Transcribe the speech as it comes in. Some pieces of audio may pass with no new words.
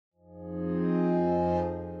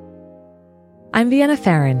I'm Vienna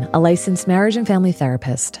Farron, a licensed marriage and family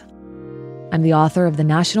therapist. I'm the author of the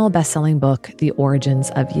national best-selling book, The Origins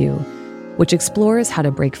of You, which explores how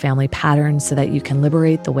to break family patterns so that you can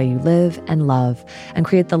liberate the way you live and love and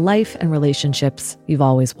create the life and relationships you've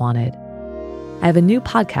always wanted. I have a new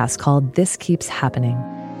podcast called This Keeps Happening.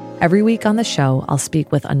 Every week on the show, I'll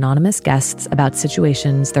speak with anonymous guests about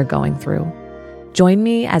situations they're going through. Join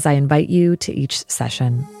me as I invite you to each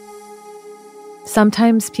session.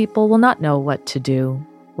 Sometimes people will not know what to do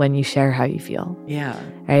when you share how you feel. Yeah.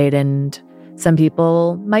 Right? And some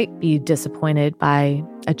people might be disappointed by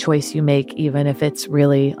a choice you make, even if it's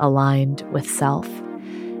really aligned with self.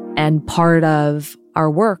 And part of our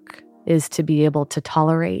work is to be able to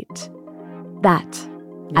tolerate that,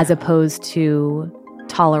 as opposed to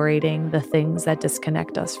tolerating the things that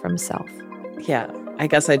disconnect us from self. Yeah. I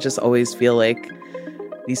guess I just always feel like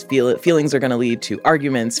these feelings are going to lead to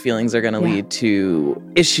arguments, feelings are going to lead to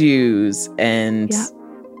issues, and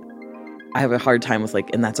I have a hard time with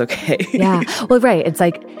and that's okay. Yeah. Well, right. It's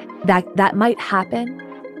like that might happen.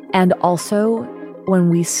 And also, when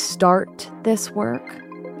we start this work,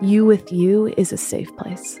 you with you is a safe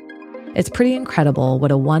place. It's pretty incredible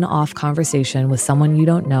what a one-off conversation with someone you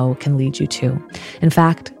don't know can lead you to. In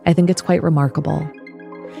fact, I think it's quite remarkable.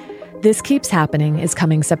 This Keeps Happening is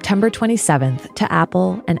coming September 27th to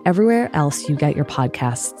Apple and everywhere else you get your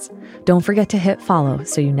podcasts. Don't forget to hit follow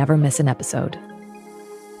so you never miss an episode.